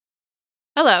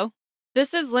Hello,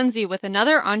 this is Lindsay with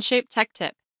another Onshape tech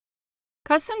tip.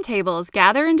 Custom tables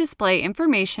gather and display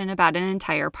information about an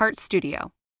entire part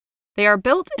studio. They are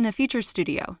built in a feature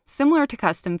studio, similar to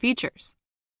custom features.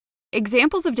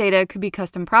 Examples of data could be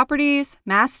custom properties,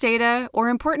 mass data, or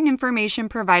important information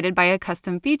provided by a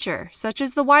custom feature, such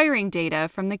as the wiring data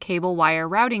from the cable wire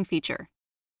routing feature.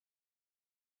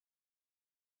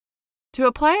 To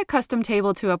apply a custom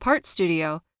table to a part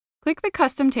studio, click the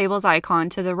Custom Tables icon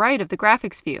to the right of the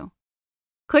graphics view.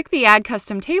 Click the Add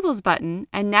Custom Tables button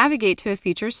and navigate to a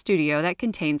feature studio that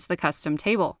contains the custom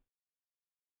table.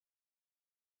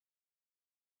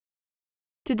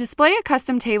 To display a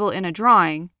custom table in a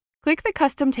drawing, click the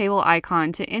Custom Table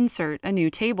icon to insert a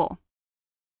new table.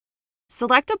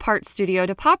 Select a part studio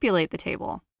to populate the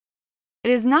table. It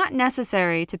is not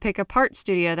necessary to pick a part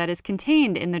studio that is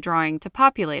contained in the drawing to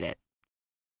populate it.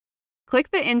 Click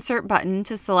the Insert button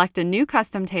to select a new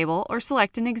custom table or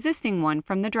select an existing one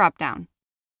from the drop-down.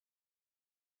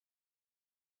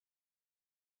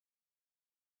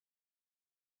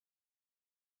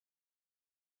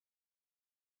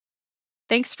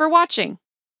 Thanks for watching.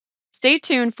 Stay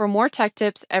tuned for more tech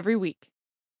tips every week.